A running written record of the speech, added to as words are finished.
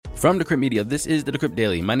From Decrypt Media, this is the Decrypt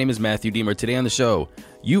Daily. My name is Matthew Deemer. Today on the show,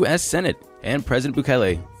 U.S. Senate and President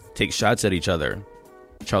Bukele take shots at each other.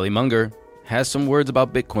 Charlie Munger has some words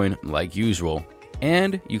about Bitcoin like usual.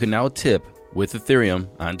 And you can now tip with Ethereum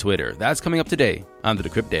on Twitter. That's coming up today on the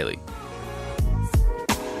Decrypt Daily.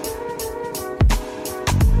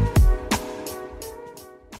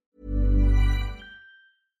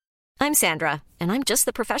 I'm Sandra, and I'm just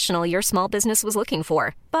the professional your small business was looking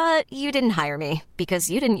for. But you didn't hire me because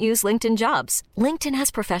you didn't use LinkedIn Jobs. LinkedIn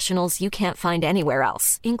has professionals you can't find anywhere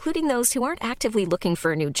else, including those who aren't actively looking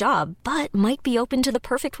for a new job, but might be open to the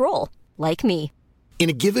perfect role, like me. In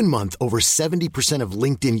a given month, over 70% of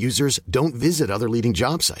LinkedIn users don't visit other leading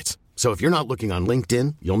job sites. So if you're not looking on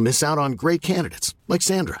LinkedIn, you'll miss out on great candidates like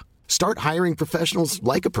Sandra. Start hiring professionals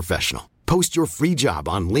like a professional. Post your free job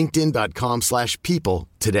on linkedin.com/people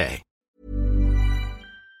today.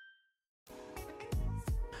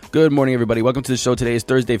 Good morning, everybody. Welcome to the show. Today is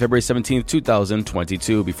Thursday, February 17th,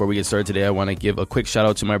 2022. Before we get started today, I want to give a quick shout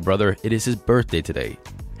out to my brother. It is his birthday today.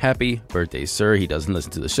 Happy birthday, sir. He doesn't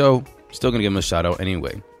listen to the show. Still going to give him a shout out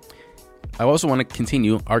anyway. I also want to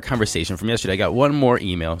continue our conversation from yesterday. I got one more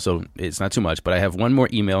email, so it's not too much, but I have one more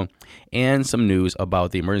email and some news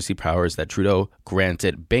about the emergency powers that Trudeau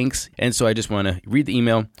granted banks. And so I just want to read the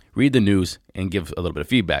email, read the news, and give a little bit of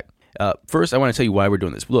feedback. First, I want to tell you why we're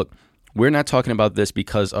doing this. Look, we're not talking about this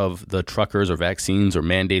because of the truckers or vaccines or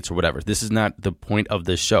mandates or whatever. This is not the point of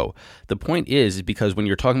this show. The point is because when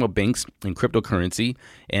you're talking about banks and cryptocurrency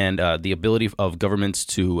and the ability of governments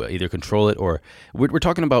to either control it or we're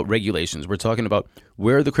talking about regulations. We're talking about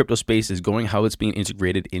where the crypto space is going, how it's being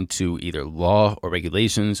integrated into either law or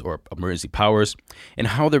regulations or emergency powers, and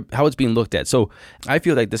how it's being looked at. So I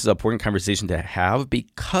feel like this is an important conversation to have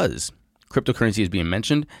because cryptocurrency is being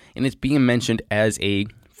mentioned, and it's being mentioned as a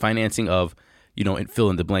financing of, and fill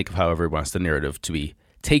in the blank of however it wants the narrative to be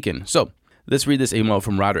taken. So let's read this email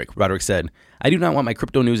from Roderick. Roderick said, I do not want my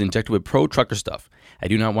crypto news injected with pro-trucker stuff. I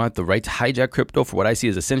do not want the right to hijack crypto for what I see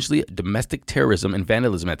as essentially domestic terrorism and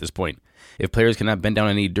vandalism at this point. If players cannot bend down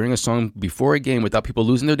a knee during a song before a game without people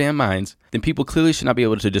losing their damn minds, then people clearly should not be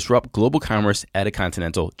able to disrupt global commerce at a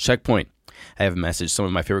continental checkpoint. I have messaged some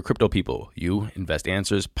of my favorite crypto people, you, Invest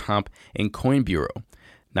Answers, Pomp, and Coin Bureau,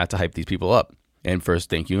 not to hype these people up. And first,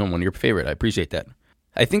 thank you. I'm one of your favorite. I appreciate that.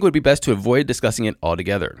 I think it would be best to avoid discussing it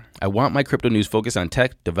altogether. I want my crypto news focused on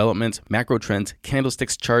tech, developments, macro trends,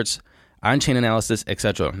 candlesticks, charts, on-chain analysis,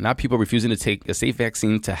 etc. Not people refusing to take a safe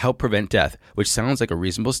vaccine to help prevent death, which sounds like a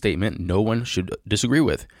reasonable statement no one should disagree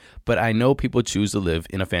with. But I know people choose to live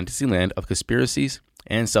in a fantasy land of conspiracies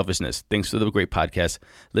and selfishness. Thanks for the great podcast.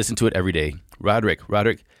 Listen to it every day. Roderick,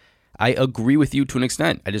 I agree with you to an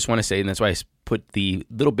extent. I just want to say, and that's why I put the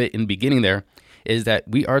little bit in the beginning there, is that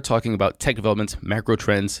we are talking about tech developments, macro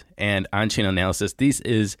trends, and on-chain analysis. This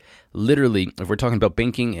is literally, if we're talking about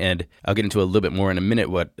banking, and I'll get into a little bit more in a minute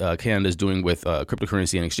what Canada is doing with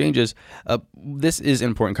cryptocurrency and exchanges, this is an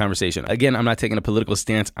important conversation. Again, I'm not taking a political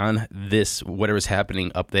stance on this, whatever's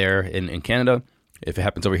happening up there in Canada. If it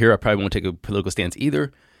happens over here, I probably won't take a political stance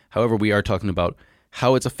either. However, we are talking about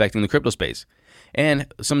how it's affecting the crypto space.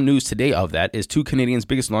 And some news today of that is two Canadians'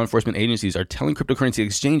 biggest law enforcement agencies are telling cryptocurrency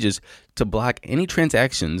exchanges to block any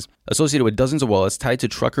transactions associated with dozens of wallets tied to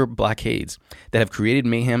trucker blockades that have created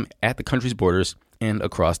mayhem at the country's borders and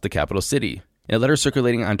across the capital city. A letter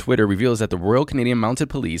circulating on Twitter reveals that the Royal Canadian Mounted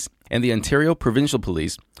Police and the Ontario Provincial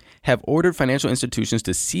Police have ordered financial institutions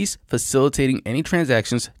to cease facilitating any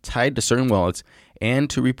transactions tied to certain wallets and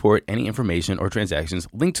to report any information or transactions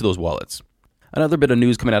linked to those wallets. Another bit of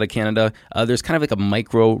news coming out of Canada, there's kind of like a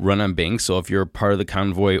micro run on banks. So if you're part of the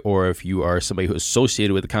convoy or if you are somebody who's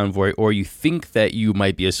associated with the convoy or you think that you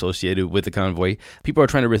might be associated with the convoy, people are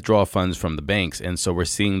trying to withdraw funds from the banks. And so we're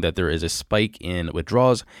seeing that there is a spike in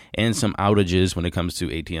withdrawals and some outages when it comes to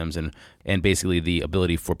ATMs and basically the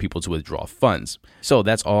ability for people to withdraw funds. So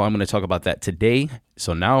that's all. I'm going to talk about that today.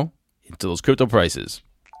 So now into those crypto prices.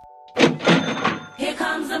 Here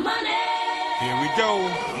comes the money. Here we go.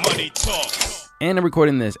 Money talk. And I'm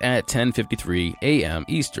recording this at 10:53 a.m.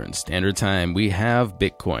 Eastern Standard Time. We have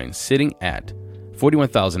Bitcoin sitting at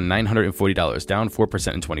 $41,940, down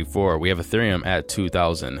 4% in 24. We have Ethereum at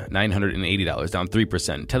 $2,980, down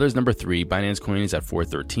 3%. Tether's number 3. Binance Coin is at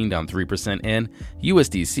 $413, down 3%. And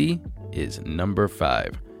USDC is number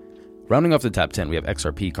 5. Rounding off the top 10, we have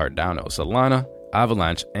XRP, Cardano, Solana,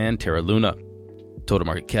 Avalanche, and Terra Luna. Total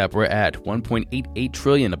market cap, we're at 1.88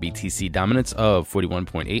 trillion, a BTC dominance of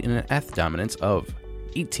 41.8 and an ETH dominance of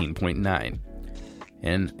 18.9.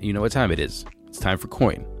 And you know what time it is. It's time for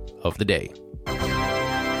coin of the day.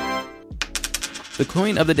 The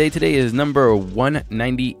coin of the day today is number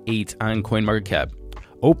 198 on CoinMarketCap.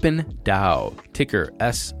 OpenDAO, ticker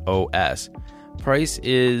SOS. Price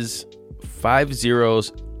is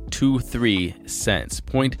 5023 cents,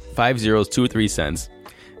 0.5023 cents.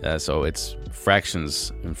 So it's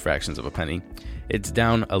fractions and fractions of a penny. It's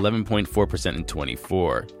down 11.4% in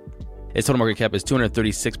 24. Its total market cap is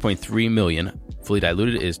 $236.3 million. Fully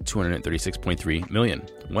diluted is $236.3 million.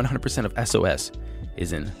 100% of SOS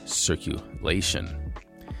is in circulation.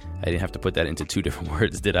 I didn't have to put that into two different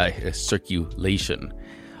words, did I? Circulation.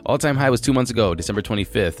 All-time high was 2 months ago, December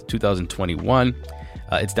 25th, 2021.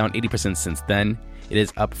 It's down 80% since then. It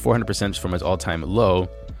is up 400% from its all-time low,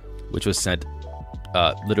 which was set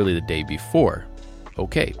literally the day before.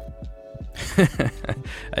 Okay.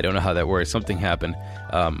 I don't know how that works. Something happened.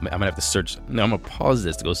 I'm going to have to search. No, I'm going to pause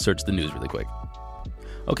this to go search the news really quick.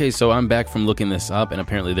 Okay, so I'm back from looking this up, and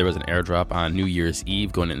apparently there was an airdrop on New Year's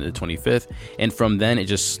Eve going into the 25th, and from then it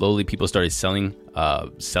just slowly people started selling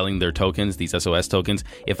their tokens, these SOS tokens.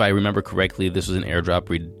 If I remember correctly, this was an airdrop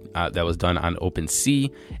that was done on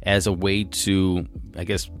OpenSea as a way to, I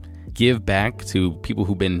guess, give back to people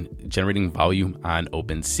who've been generating volume on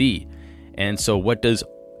OpenSea. And so what does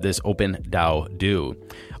this OpenDAO do?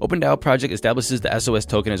 OpenDAO project establishes the SOS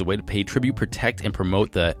token as a way to pay tribute, protect, and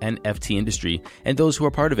promote the NFT industry and those who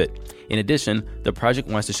are part of it. In addition, the project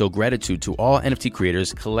wants to show gratitude to all NFT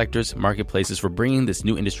creators, collectors, marketplaces for bringing this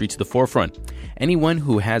new industry to the forefront. Anyone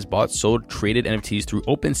who has bought, sold, traded NFTs through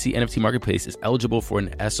OpenSea NFT Marketplace is eligible for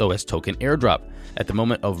an SOS token airdrop. At the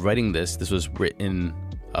moment of writing this was written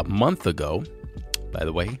a month ago, by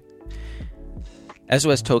the way.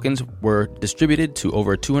 SOS tokens were distributed to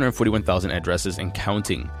over 241,000 addresses and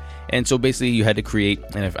counting. And so basically you had to create,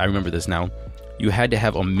 and if I remember this now, you had to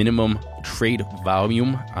have a minimum trade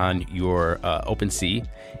volume on your OpenSea.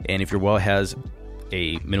 And if your wallet has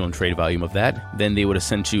a minimum trade volume of that, then they would have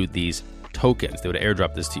sent you these tokens. They would have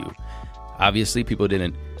airdropped this to you. Obviously, people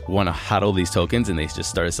didn't want to hodl these tokens, and they just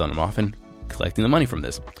started selling them off and collecting the money from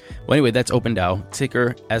this. Well, anyway, that's OpenDAO,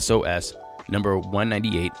 ticker SOS, number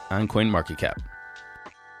 198 on CoinMarketCap.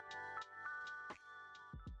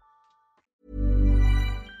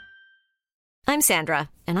 I'm Sandra,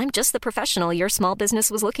 and I'm just the professional your small business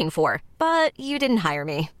was looking for. But you didn't hire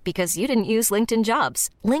me because you didn't use LinkedIn Jobs.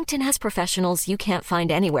 LinkedIn has professionals you can't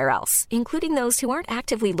find anywhere else, including those who aren't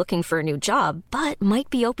actively looking for a new job, but might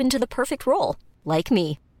be open to the perfect role, like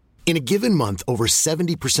me. In a given month, over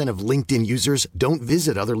 70% of LinkedIn users don't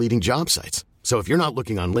visit other leading job sites. So if you're not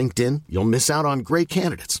looking on LinkedIn, you'll miss out on great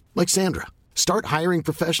candidates like Sandra. Start hiring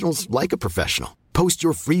professionals like a professional. Post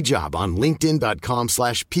your free job on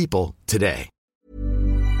linkedin.com/people today.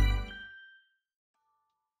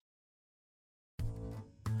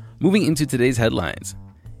 Moving into today's headlines,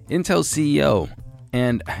 Intel CEO,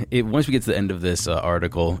 and once we get to the end of this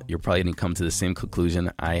article, you're probably going to come to the same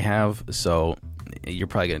conclusion I have, so you're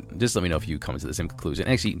probably going to, just let me know if you come to the same conclusion.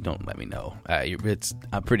 Actually, don't let me know. It's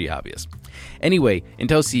pretty obvious. Anyway,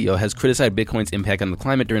 Intel CEO has criticized Bitcoin's impact on the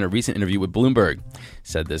climate during a recent interview with Bloomberg.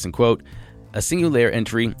 Said this, and quote, "A single layer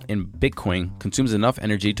entry in Bitcoin consumes enough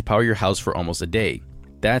energy to power your house for almost a day.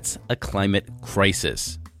 That's a climate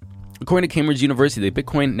crisis." According to Cambridge University, the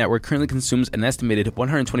Bitcoin network currently consumes an estimated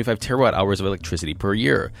 125 terawatt hours of electricity per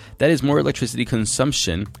year. That is more electricity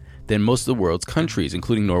consumption than most of the world's countries,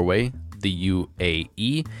 including Norway, the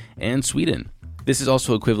UAE, and Sweden. This is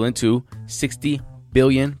also equivalent to 60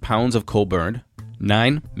 billion pounds of coal burned,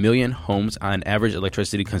 9 million homes on average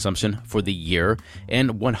electricity consumption for the year,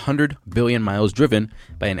 and 100 billion miles driven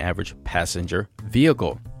by an average passenger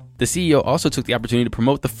vehicle. The CEO also took the opportunity to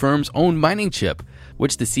promote the firm's own mining chip,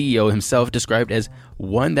 which the CEO himself described as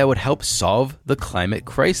one that would help solve the climate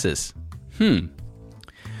crisis.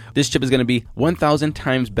 This chip is going to be 1,000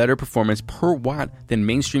 times better performance per watt than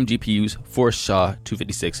mainstream GPUs for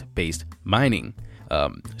SHA-256 based mining.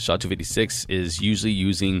 SHA-256 is usually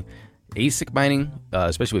using ASIC mining,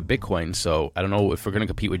 especially with Bitcoin, so I don't know if we're going to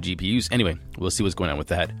compete with GPUs. Anyway, we'll see what's going on with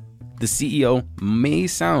that. The CEO may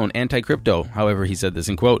sound anti-crypto. However, he said this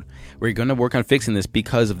in quote, "We're going to work on fixing this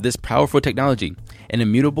because of this powerful technology, an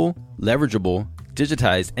immutable, leverageable,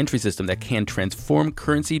 digitized entry system that can transform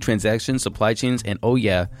currency, transactions, supply chains, and oh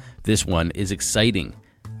yeah, this one is exciting."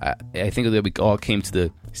 I think that we all came to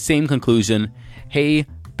the same conclusion. Hey,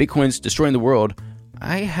 Bitcoin's destroying the world.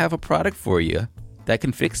 I have a product for you that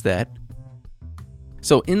can fix that.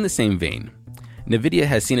 So in the same vein, NVIDIA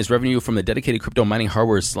has seen its revenue from the dedicated crypto mining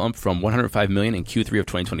hardware slump from $105 million in Q3 of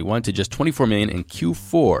 2021 to just $24 million in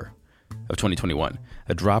Q4 of 2021,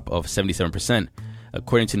 a drop of 77%.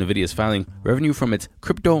 According to NVIDIA's filing, revenue from its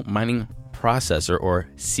crypto mining processor, or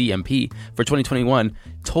CMP, for 2021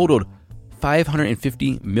 totaled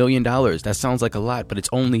 $550 million. That sounds like a lot, but it's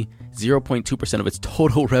only 0.2% of its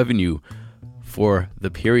total revenue for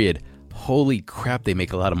the period. Holy crap, they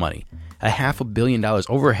make a lot of money. Over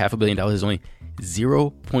 $500 million is only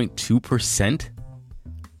 0.2%?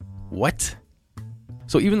 What?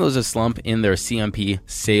 So even though there's a slump in their CMP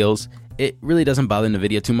sales, it really doesn't bother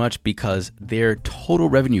NVIDIA too much because their total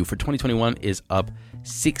revenue for 2021 is up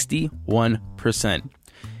 61%.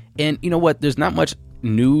 And you know what? There's not much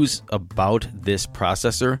news about this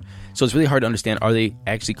processor, so it's really hard to understand, are they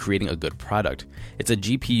actually creating a good product? It's a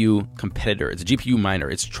GPU competitor. It's a GPU miner.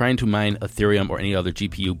 It's trying to mine Ethereum or any other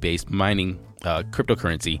GPU-based mining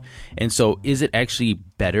cryptocurrency. And so is it actually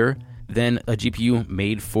better than a GPU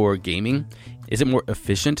made for gaming? Is it more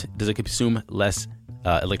efficient? Does it consume less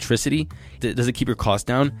electricity? Does it keep your costs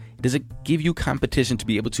down? Does it give you competition to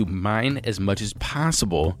be able to mine as much as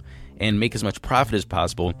possible and make as much profit as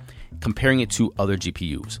possible, comparing it to other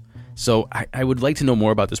GPUs? So I would like to know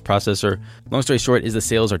more about this processor. Long story short is the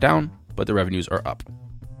sales are down, but the revenues are up.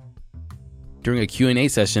 During a Q&A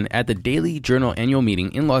session at the Daily Journal annual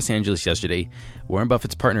meeting in Los Angeles yesterday, Warren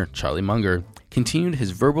Buffett's partner, Charlie Munger, continued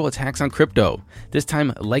his verbal attacks on crypto, this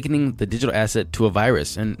time likening the digital asset to a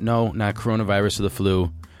virus. And no, not coronavirus or the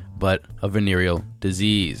flu, but a venereal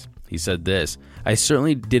disease. He said this: "I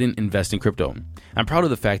certainly didn't invest in crypto. I'm proud of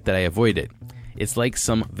the fact that I avoided it. It's like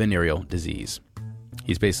some venereal disease."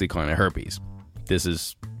 He's basically calling it herpes. This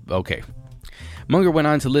is okay. Munger went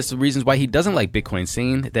on to list the reasons why he doesn't like Bitcoin,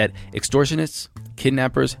 saying that extortionists,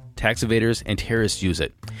 kidnappers, tax evaders, and terrorists use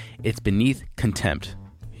it. It's beneath contempt,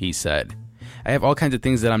 he said. "I have all kinds of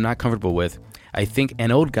things that I'm not comfortable with. I think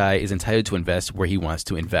an old guy is entitled to invest where he wants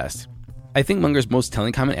to invest." I think Munger's most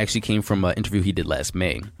telling comment actually came from an interview he did last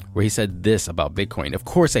May, where he said this about Bitcoin: "Of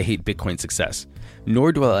course I hate Bitcoin's success,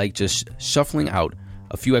 nor do I like just shuffling out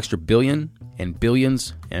a few extra billion and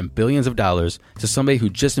billions and billions of dollars to somebody who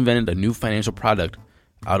just invented a new financial product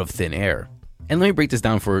out of thin air." And let me break this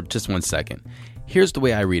down for just 1 second. Here's the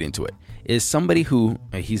way I read into it. Is somebody who,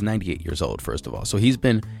 he's 98 years old, first of all, so he's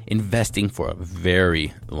been investing for a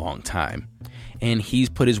very long time. And he's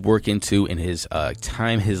put his work into, in his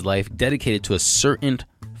time, his life, dedicated to a certain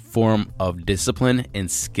form of discipline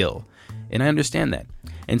and skill. And I understand that.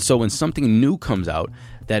 And so when something new comes out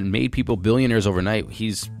that made people billionaires overnight,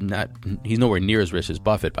 he's nowhere near as rich as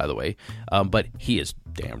Buffett, by the way, but he is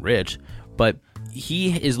damn rich. But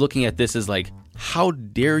he is looking at this as like, how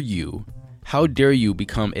dare you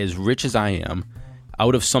become as rich as I am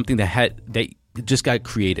out of something that just got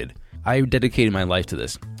created? I dedicated my life to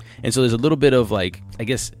this. And so there's a little bit of, like, I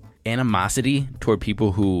guess, animosity toward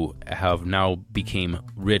people who have now became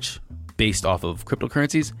rich based off of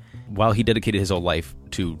cryptocurrencies, while he dedicated his whole life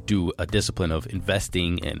to do a discipline of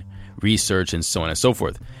investing and research and so on and so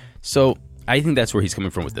forth. So I think that's where he's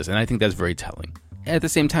coming from with this, and I think that's very telling. At the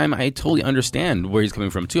same time, I totally understand where he's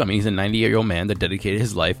coming from too. I mean, he's a 98-year-old man that dedicated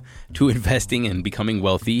his life to investing and becoming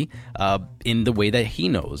wealthy in the way that he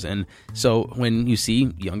knows. And so when you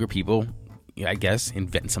see younger people, I guess,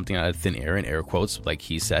 invent something out of thin air, in air quotes, like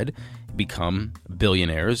he said, become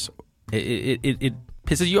billionaires, it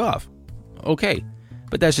pisses you off. Okay,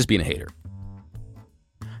 but that's just being a hater.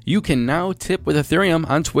 You can now tip with Ethereum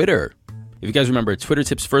on Twitter. If you guys remember, Twitter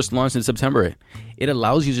Tips first launched in September. It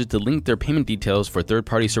allows users to link their payment details for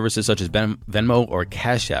third-party services such as Venmo or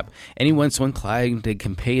Cash App. Anyone so inclined, they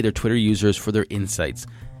can pay their Twitter users for their insights.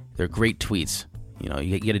 They're great tweets. You know,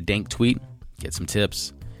 you get a dank tweet, get some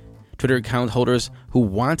tips. Twitter account holders who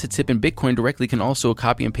want to tip in Bitcoin directly can also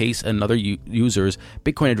copy and paste another user's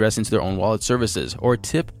Bitcoin address into their own wallet services, or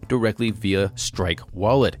tip directly via Strike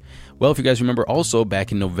Wallet. Well, if you guys remember, also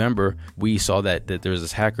back in November, we saw that there was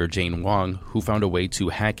this hacker, Jane Wong, who found a way to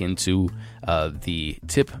hack into the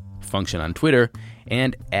tip function on Twitter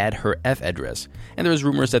and add her F address. And there was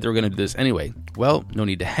rumors that they were going to do this anyway. Well, no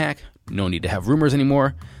need to hack, no need to have rumors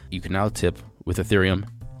anymore. You can now tip with Ethereum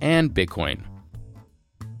and Bitcoin.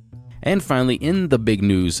 And finally, in the big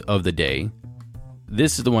news of the day,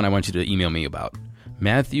 this is the one I want you to email me about.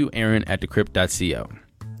 Matthew Aaron at decrypt.co.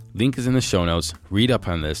 Link is in the show notes. Read up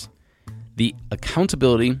on this. The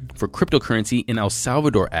Accountability for Cryptocurrency in El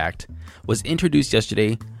Salvador Act was introduced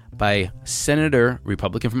yesterday by Senator,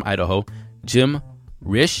 Republican from Idaho, Jim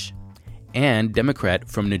Risch, and Democrat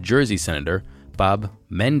from New Jersey Senator Bob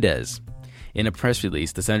Mendez. In a press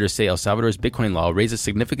release, the senators say El Salvador's Bitcoin law raises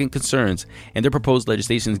significant concerns, and their proposed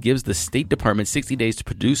legislation gives the State Department 60 days to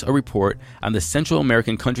produce a report on the Central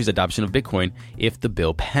American country's adoption of Bitcoin if the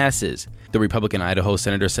bill passes. The Republican Idaho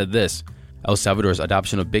senator said this: El Salvador's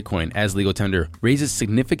adoption of Bitcoin as legal tender raises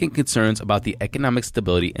significant concerns about the economic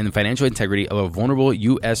stability and financial integrity of a vulnerable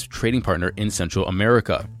U.S. trading partner in Central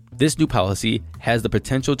America. This new policy has the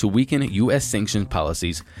potential to weaken U.S. sanctions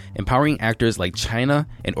policies, empowering actors like China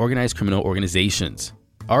and organized criminal organizations.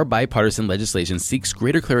 Our bipartisan legislation seeks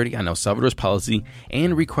greater clarity on El Salvador's policy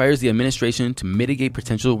and requires the administration to mitigate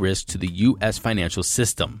potential risks to the U.S. financial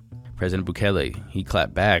system. President Bukele, he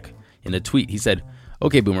clapped back in a tweet. He said,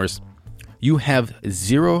 "Okay, boomers, you have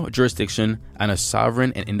zero jurisdiction on a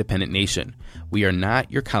sovereign and independent nation. We are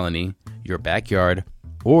not your colony, your backyard,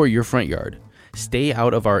 or your front yard. Stay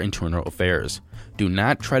out of our internal affairs. Do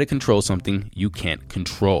not try to control something you can't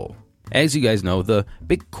control." As you guys know, the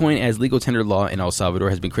Bitcoin as legal tender law in El Salvador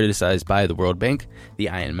has been criticized by the World Bank, the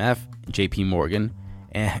IMF, JP Morgan,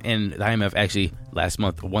 and the IMF actually last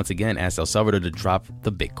month once again asked El Salvador to drop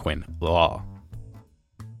the Bitcoin law.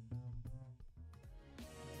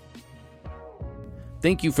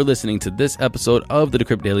 Thank you for listening to this episode of the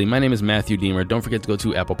Decrypt Daily. My name is Matthew Deemer. Don't forget to go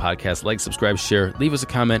to Apple Podcasts, like, subscribe, share, leave us a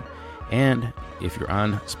comment, and if you're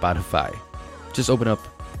on Spotify, just open up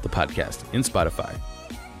the podcast in Spotify.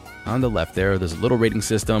 On the left there's a little rating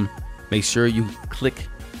system. Make sure you click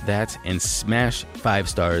that and smash 5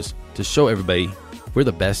 stars to show everybody we're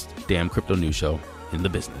the best damn crypto news show in the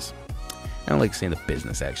business. I don't like saying the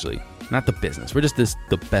business, actually. Not the business. We're just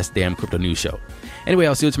the best damn crypto news show. Anyway,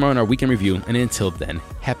 I'll see you tomorrow in our weekend review. And until then,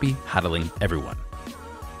 happy hodling, everyone.